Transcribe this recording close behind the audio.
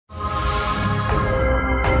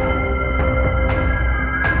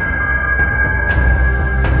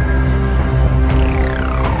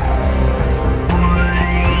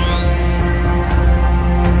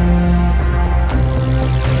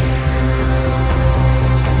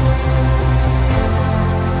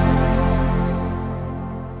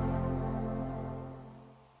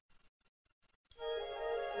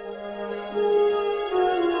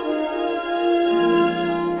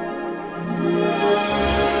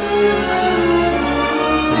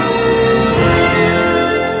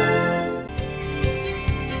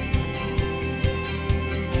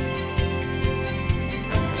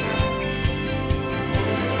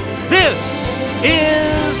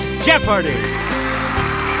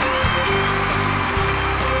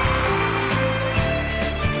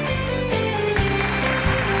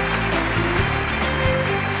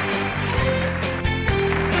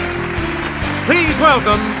Please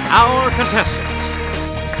welcome our contestants.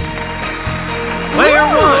 Player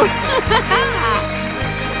 1.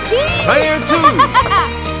 Player 2.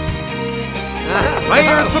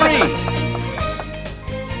 Player 3.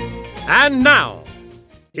 And now,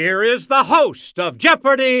 here is the host of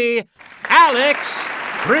Jeopardy, Alex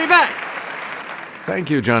Trebek. Thank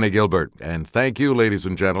you, Johnny Gilbert, and thank you, ladies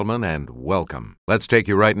and gentlemen, and welcome. Let's take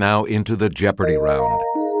you right now into the Jeopardy round.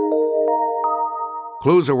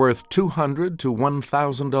 Clues are worth $200 to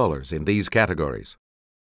 $1,000 in these categories.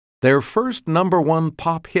 Their first #1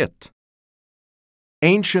 pop hit.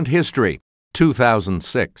 Ancient History,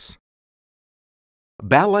 2006.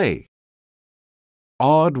 Ballet.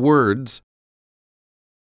 Odd Words.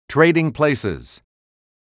 Trading Places.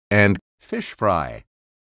 And Fish Fry.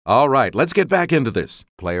 All right, let's get back into this.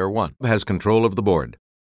 Player 1 has control of the board.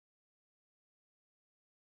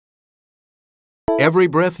 Every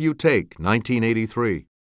Breath You Take, 1983.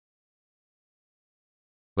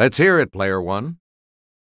 Let's hear it, Player 1.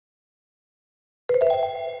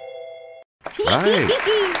 Right.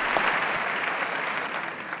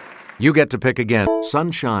 You get to pick again.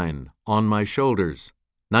 Sunshine on My Shoulders,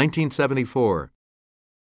 1974.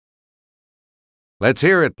 Let's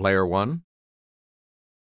hear it, Player 1.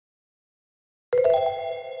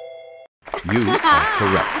 You are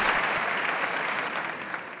correct.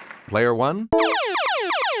 Player 1?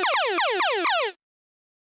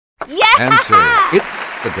 Yeah! Answer.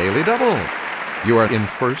 It's the Daily Double. You are in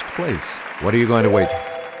first place. What are you going to wager?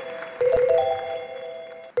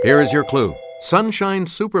 Here is your clue. Sunshine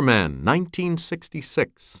Superman,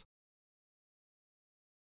 1966.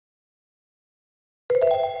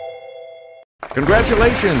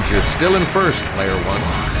 Congratulations, you're still in first, Player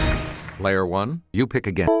 1. Player 1, you pick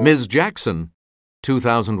again. Ms. Jackson,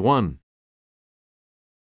 2001.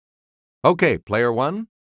 Okay, Player 1.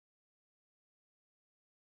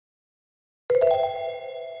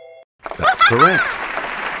 That's correct.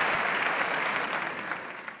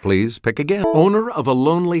 Please pick again. Owner of a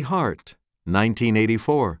Lonely Heart,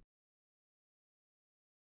 1984.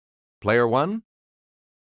 Player 1.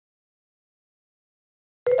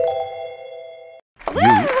 You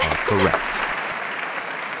are correct.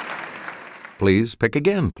 Please pick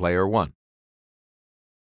again, Player 1.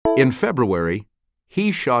 In February,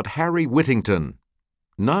 he shot Harry Whittington,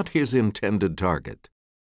 not his intended target.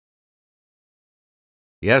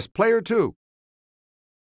 Yes, Player 2.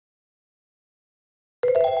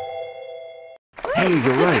 Hey,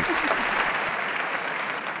 you're right.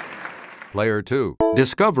 Player 2.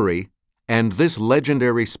 Discovery and this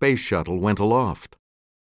legendary space shuttle went aloft.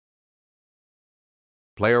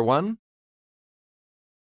 Player 1.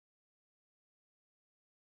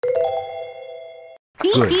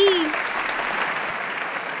 Good.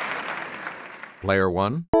 Player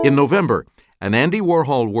 1. In November, an Andy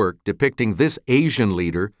Warhol work depicting this Asian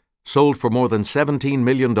leader sold for more than $17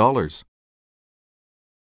 million.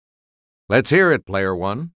 Let's hear it, Player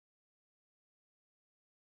 1.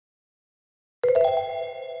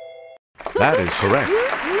 That is correct.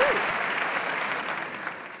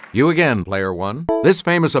 You again, Player 1. This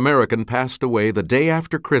famous American passed away the day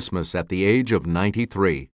after Christmas at the age of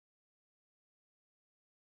 93.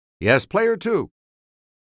 Yes, Player 2.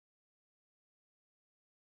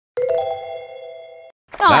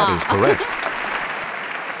 That is correct.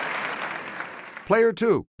 Player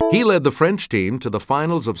 2. He led the French team to the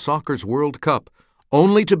finals of soccer's World Cup,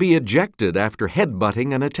 only to be ejected after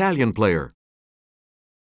headbutting an Italian player.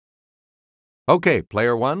 Okay,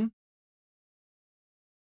 Player 1.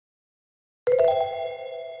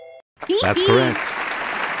 That's correct.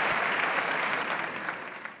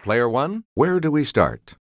 Player 1, where do we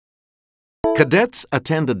start? Cadets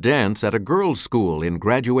attend a dance at a girls' school in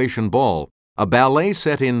Graduation Ball, a ballet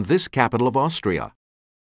set in this capital of Austria.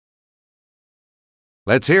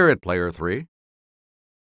 Let's hear it, Player 3.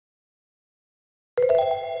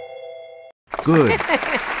 Good.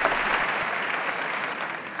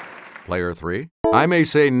 Player 3. I may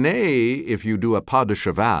say nay if you do a pas de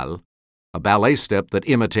cheval, a ballet step that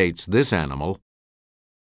imitates this animal.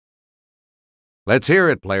 Let's hear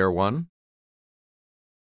it, Player 1.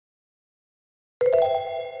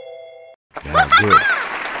 Yeah, good.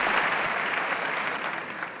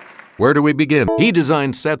 Where do we begin? He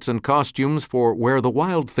designed sets and costumes for Where the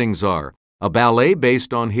Wild Things Are, a ballet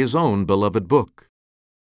based on his own beloved book.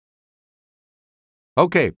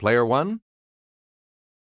 Okay, Player 1.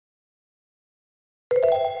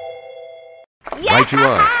 Yeah! Right you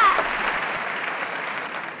are.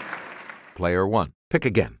 Player 1. Pick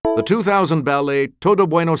again. The 2000 ballet Todo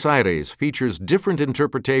Buenos Aires features different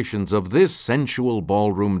interpretations of this sensual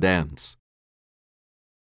ballroom dance.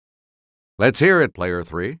 Let's hear it, Player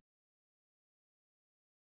 3.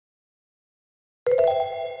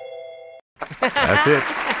 That's it.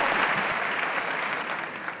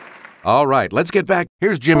 All right, let's get back.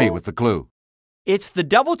 Here's Jimmy with the clue. It's the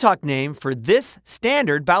double tuck name for this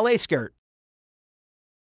standard ballet skirt.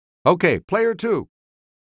 Okay, player 2.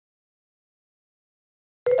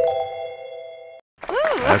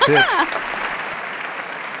 That's it.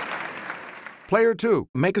 Player 2,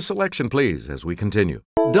 make a selection, please, as we continue.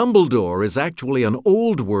 Dumbledore is actually an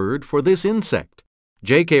old word for this insect.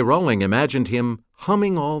 J.K. Rowling imagined him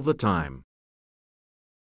humming all the time.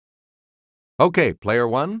 Okay, player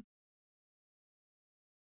 1.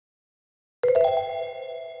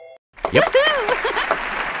 Yep.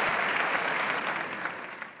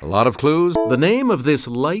 A lot of clues. The name of this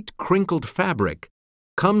light, crinkled fabric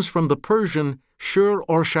comes from the Persian shur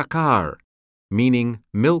or shakar, meaning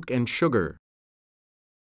milk and sugar.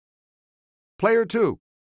 Player 2.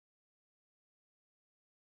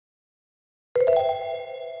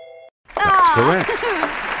 That's correct.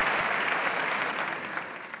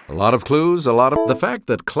 A lot of clues, The fact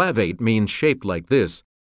that clavate means shaped like this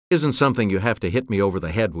isn't something you have to hit me over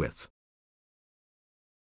the head with.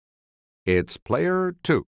 It's player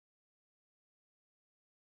 2.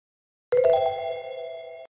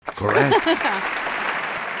 Correct.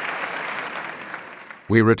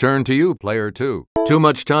 We return to you, player 2. Too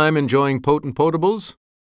much time enjoying potent potables?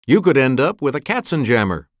 You could end up with a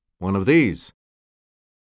Katzenjammer, one of these.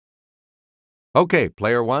 Okay,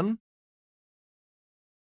 player 1.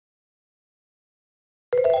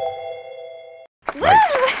 Right.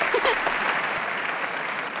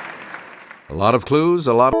 A lot of clues,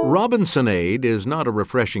 Robinsonade is not a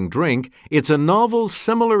refreshing drink. It's a novel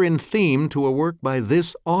similar in theme to a work by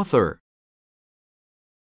this author.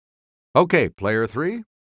 Okay, player 3.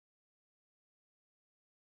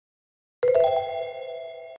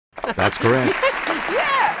 That's correct.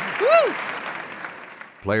 Yeah! Woo!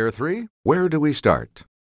 Player 3, where do we start?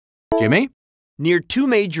 Jimmy? Near two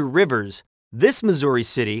major rivers, this Missouri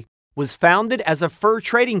city was founded as a fur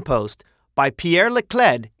trading post by Pierre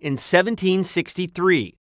Leclerc in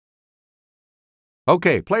 1763.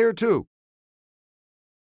 Okay, player 2.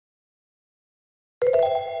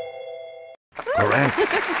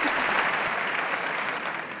 Correct.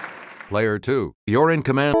 Player 2, you're in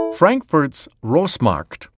command. Frankfurt's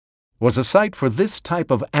Rossmarkt was a site for this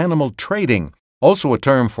type of animal trading, also a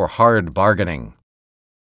term for hard bargaining.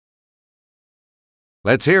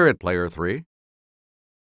 Let's hear it, player 3.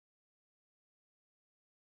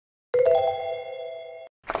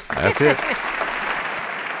 That's it.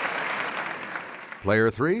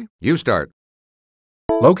 Player 3, you start.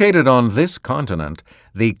 Located on this continent,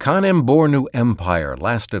 the Kanem-Bornu Empire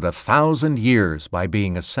lasted 1,000 years by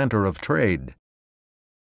being a center of trade.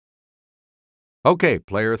 Okay,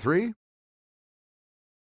 player 3.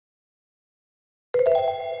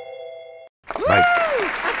 Right.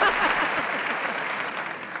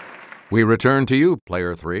 We return to you,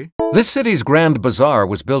 player 3. This city's Grand Bazaar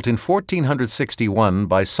was built in 1461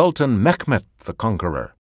 by Sultan Mehmet the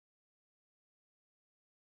Conqueror.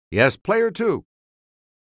 Yes, player 2.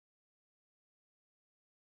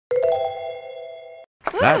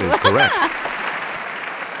 That is correct.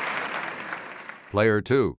 Player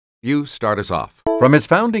 2, you start us off. From its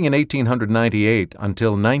founding in 1898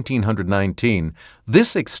 until 1919,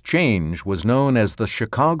 this exchange was known as the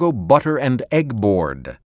Chicago Butter and Egg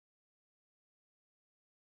Board.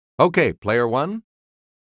 Okay, player 1.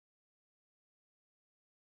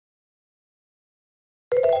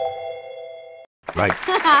 Right.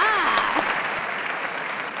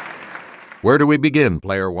 Where do we begin,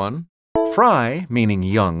 player 1? Fry, meaning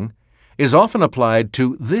young, is often applied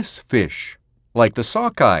to this fish, like the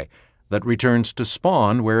sockeye that returns to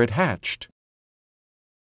spawn where it hatched.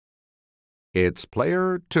 It's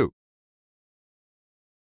player 2.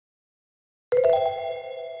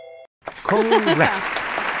 Correct.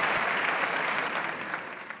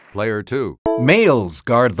 Player 2. Males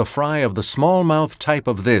guard the fry of the smallmouth type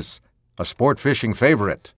of this, a sport fishing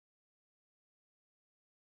favorite.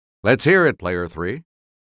 Let's hear it, player 3.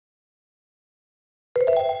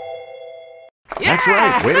 Yeah! That's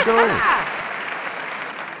right. Way to go.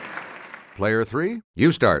 Player 3,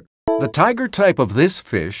 you start. The tiger type of this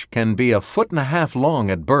fish can be 1.5 feet long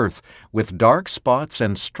at birth, with dark spots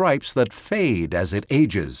and stripes that fade as it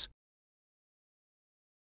ages.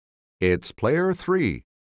 It's player 3.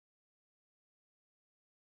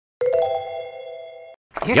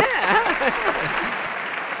 Yep.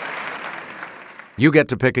 You get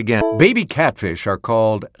to pick again. Baby catfish are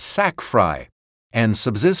called sack fry and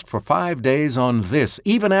subsist for 5 days on this,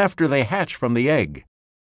 even after they hatch from the egg.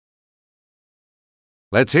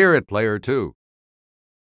 Let's hear it, player 2.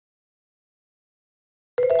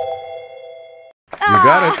 You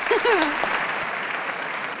got it.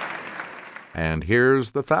 And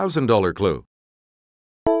here's the $1,000 clue.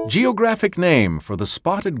 Geographic name for the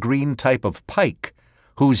spotted green type of pike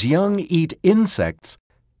whose young eat insects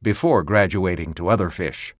before graduating to other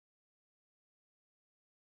fish.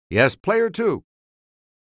 Yes, player 2.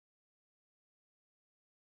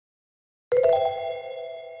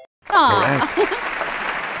 Correct.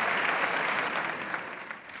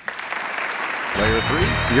 Player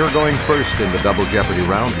 3, you're going first in the Double Jeopardy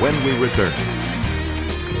round when we return.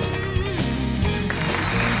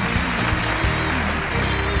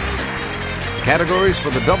 Categories for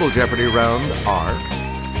the Double Jeopardy round are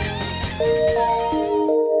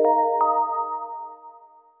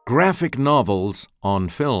graphic novels on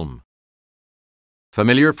film,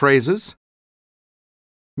 familiar phrases,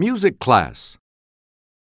 music class,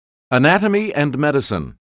 anatomy and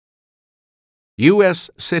medicine, U.S.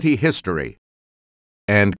 city history,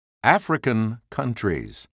 and African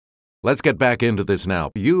countries. Let's get back into this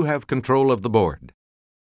now. You have control of the board.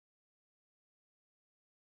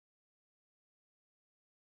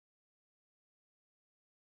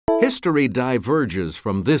 History diverges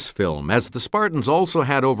from this film, as the Spartans also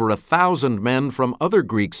had over 1,000 men from other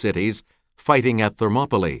Greek cities fighting at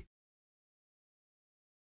Thermopylae.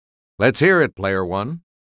 Let's hear it, player 1.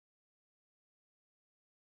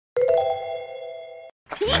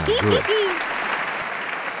 Good.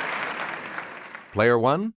 Player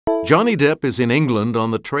 1, Johnny Depp is in England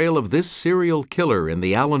on the trail of this serial killer in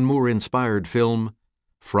the Alan Moore-inspired film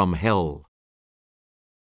From Hell.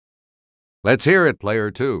 Let's hear it,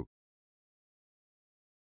 player 2.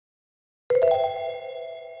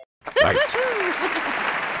 Right.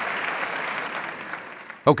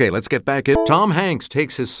 Okay, let's get back in. Tom Hanks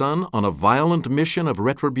takes his son on a violent mission of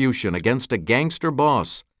retribution against a gangster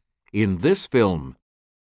boss in this film.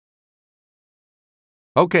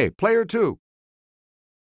 Okay, player 2.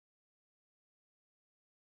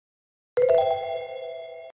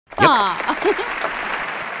 Yep.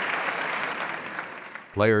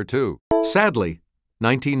 Player 2. Sadly,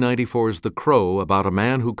 1994's The Crow, about a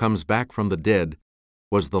man who comes back from the dead,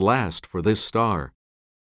 was the last for this star.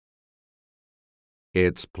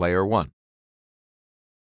 It's player 1.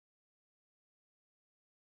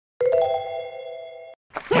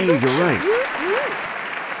 Hey, you're right.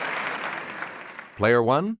 Player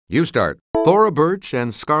 1, you start. Thora Birch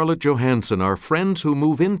and Scarlett Johansson are friends who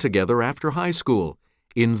move in together after high school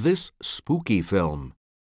in this spooky film.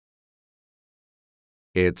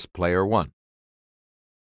 It's player 1.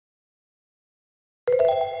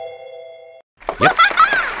 Yep.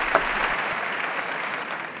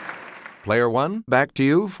 Player 1, back to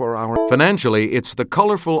you for our... Financially, it's the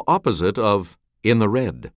colorful opposite of In the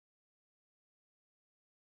Red.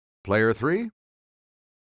 Player 3.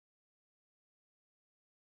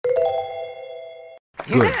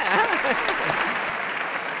 Good.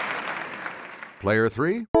 Player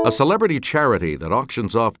 3. A celebrity charity that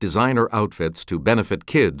auctions off designer outfits to benefit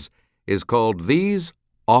kids is called These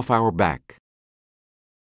Off Our Back.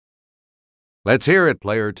 Let's hear it,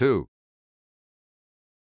 player 2.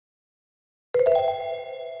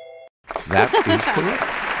 That is correct.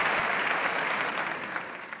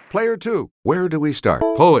 Player 2, where do we start?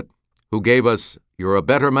 Poet, who gave us You're a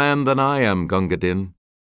Better Man Than I Am, Gunga Din.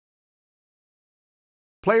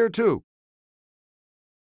 Player 2.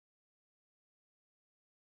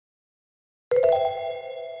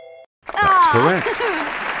 That's correct.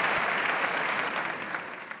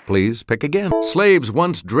 Please pick again. Slaves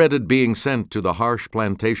once dreaded being sent to the harsh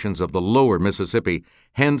plantations of the lower Mississippi,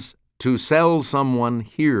 hence, to sell someone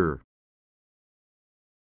here.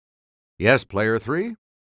 Yes, player 3?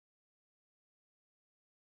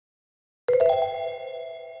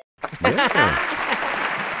 Yes.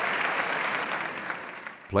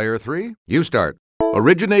 Player 3, you start.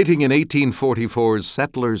 Originating in 1844's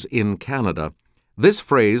settlers in Canada, this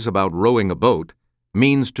phrase about rowing a boat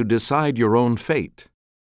means to decide your own fate.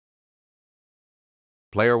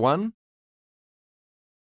 Player 1?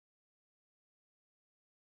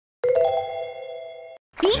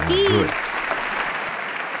 Good.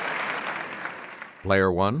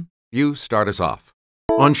 Player 1, you start us off.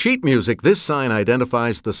 On sheet music, this sign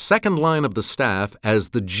identifies the second line of the staff as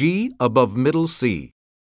the G above middle C.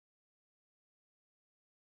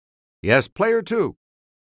 Yes, player 2.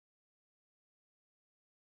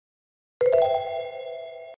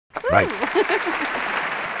 Right.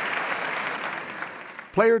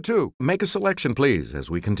 Player 2, make a selection, please,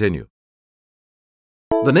 as we continue.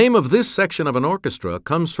 The name of this section of an orchestra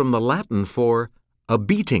comes from the Latin for a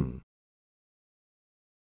beating.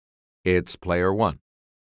 It's player 1.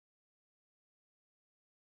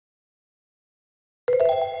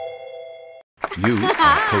 You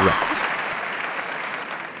are correct.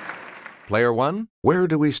 Player 1, where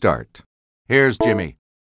do we start? Here's Jimmy.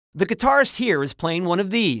 The guitarist here is playing one of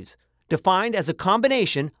these, defined as a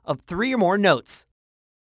combination of 3 or more notes.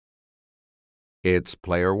 It's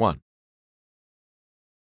Player 1.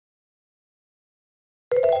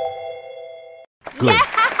 Good.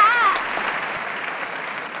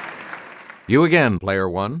 You again, Player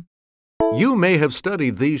 1. You may have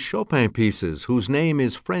studied these Chopin pieces whose name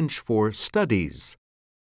is French for studies.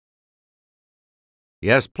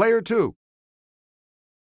 Yes, Player 2.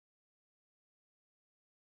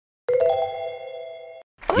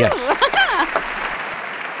 Yes.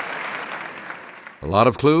 A lot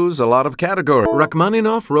of clues, a lot of categories.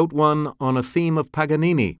 Rachmaninoff wrote one on a theme of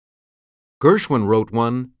Paganini. Gershwin wrote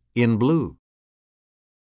one in blue.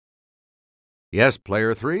 Yes,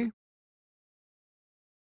 Player 3.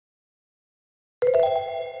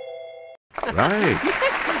 Right.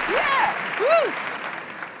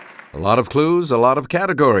 A lot of clues, a lot of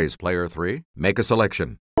categories, Player 3. Make a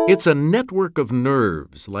selection. It's a network of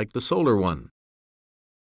nerves, like the solar one.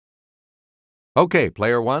 Okay,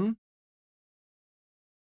 Player 1.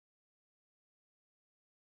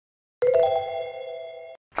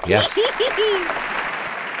 Yes.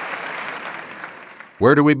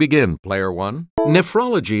 Where do we begin, Player 1?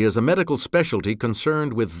 Nephrology is a medical specialty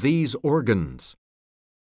concerned with these organs.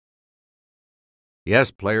 Yes,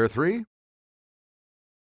 Player 3.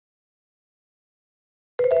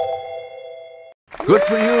 Good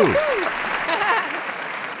for you.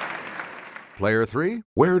 Player 3,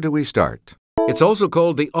 where do we start? It's also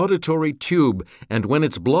called the auditory tube, and when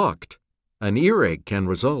it's blocked, an earache can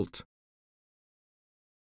result.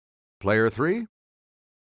 Player 3.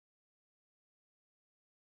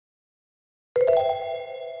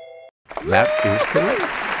 That is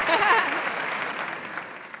correct.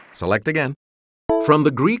 Select again. From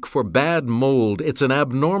the Greek for bad mold, it's an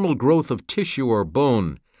abnormal growth of tissue or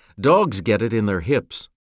bone. Dogs get it in their hips.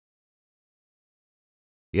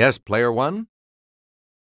 Yes, Player 1.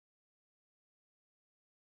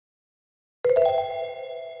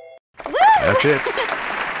 That's it.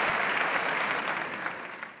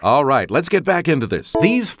 All right, let's get back into this.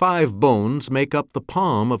 These 5 bones make up the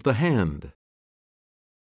palm of the hand.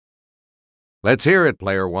 Let's hear it,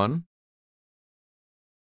 Player 1.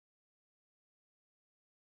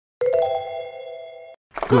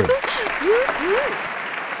 Good.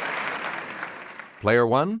 Player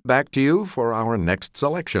 1, back to you for our next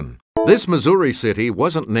selection. This Missouri city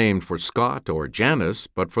wasn't named for Scott or Janice,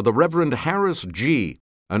 but for the Reverend Harris G.,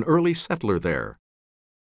 an early settler there.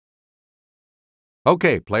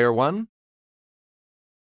 Okay, Player 1.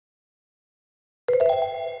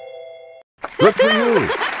 Good for you.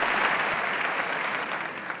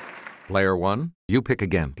 Player 1, you pick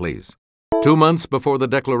again, please. 2 months before the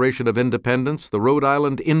Declaration of Independence, the Rhode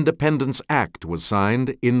Island Independence Act was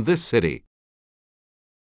signed in this city.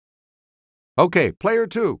 Okay, Player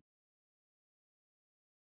 2.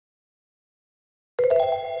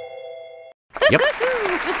 Yep.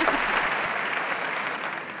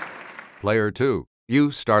 Player 2,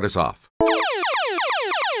 you start us off.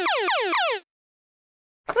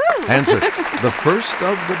 Answer, the first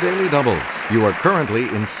of the daily doubles. You are currently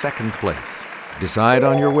in 2nd place. Decide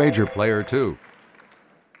on your wager, Player 2.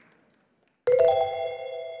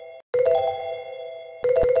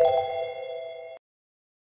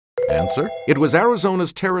 Answer, it was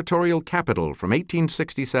Arizona's territorial capital from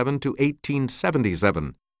 1867 to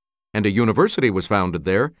 1877, and a university was founded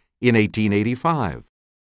there in 1885.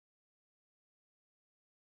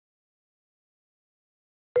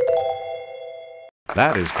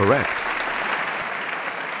 That is correct.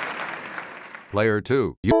 Player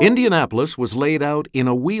 2. Indianapolis was laid out in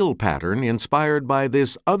a wheel pattern inspired by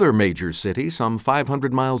this other major city some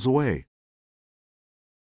 500 miles away.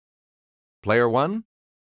 Player 1.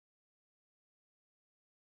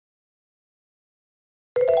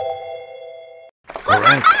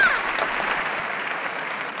 Correct.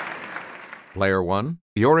 Player 1,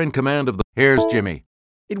 you're in command of the... Here's Jimmy.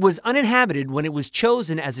 It was uninhabited when it was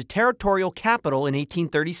chosen as a territorial capital in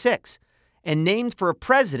 1836 and named for a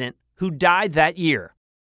president who died that year.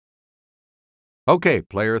 Okay,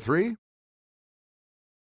 Player 3.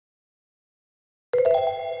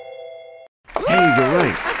 Hey, you're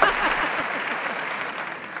right.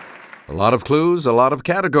 A lot of clues, a lot of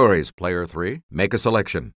categories, Player 3. Make a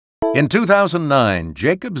selection. In 2009,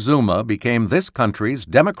 Jacob Zuma became this country's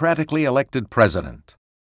democratically elected president.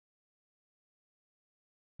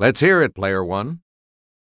 Let's hear it, Player 1.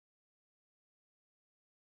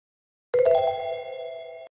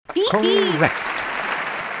 Correct.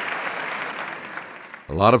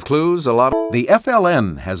 A lot of clues, a lot of... The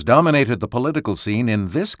FLN has dominated the political scene in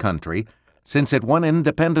this country since it won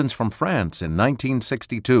independence from France in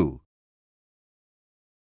 1962.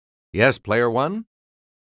 Yes, player one?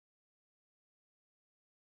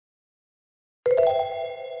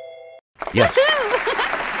 Yes.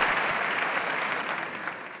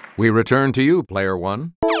 We return to you, player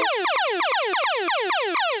one.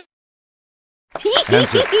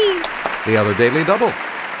 Answer. The other daily double.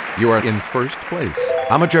 You are in first place.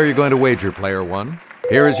 How much are you going to wager, player one?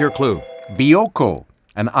 Here is your clue. Bioko,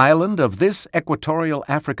 an island of this equatorial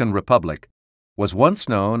African republic, was once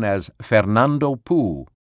known as Fernando Poo.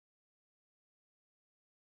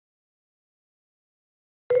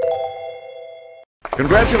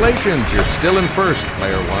 Congratulations, you're still in first,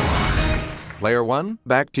 player one. Player one,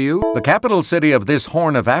 back to you. The capital city of this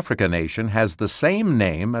Horn of Africa nation has the same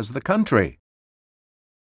name as the country.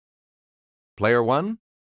 Player one?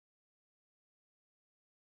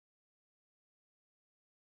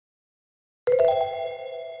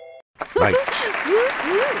 Right.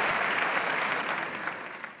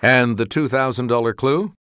 And the $2,000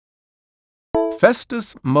 clue?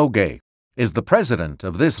 Festus Mogae is the president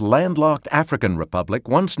of this landlocked African republic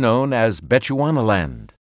once known as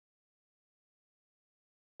Bechuanaland.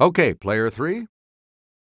 Okay, player three.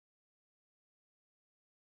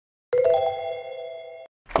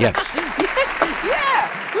 Yes.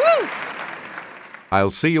 Yeah! Woo! I'll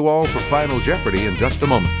see you all for Final Jeopardy in just a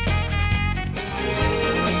moment.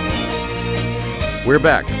 We're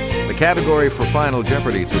back. The category for Final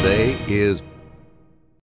Jeopardy today is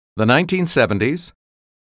the 1970s.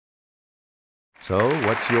 So,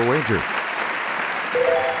 what's your wager?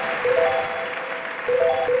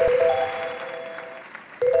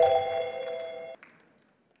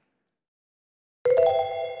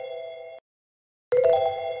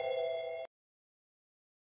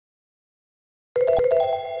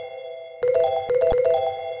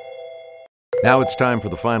 Now it's time for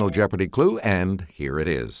the Final Jeopardy clue, and here it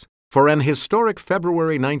is. For an historic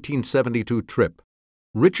February 1972 trip,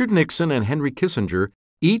 Richard Nixon and Henry Kissinger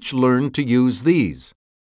each learned to use these.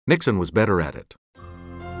 Nixon was better at it.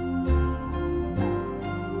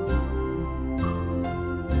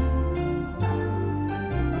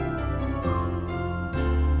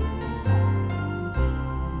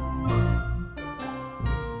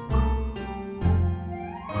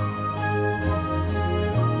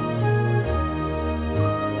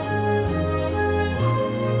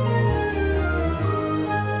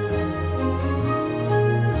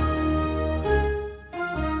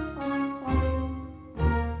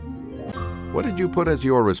 What did you put as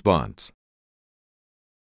your response?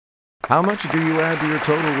 How much do you add to your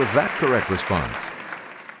total with that correct response?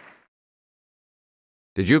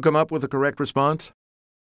 Did you come up with the correct response?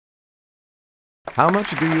 How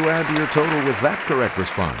much do you add to your total with that correct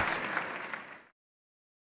response?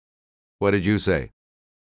 What did you say?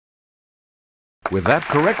 With that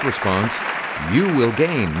correct response, you will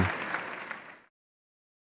gain.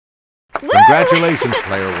 Woo! Congratulations,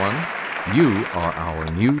 player one. You are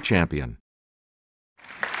our new champion.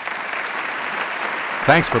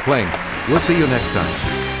 Thanks for playing. We'll see you next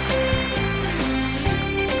time.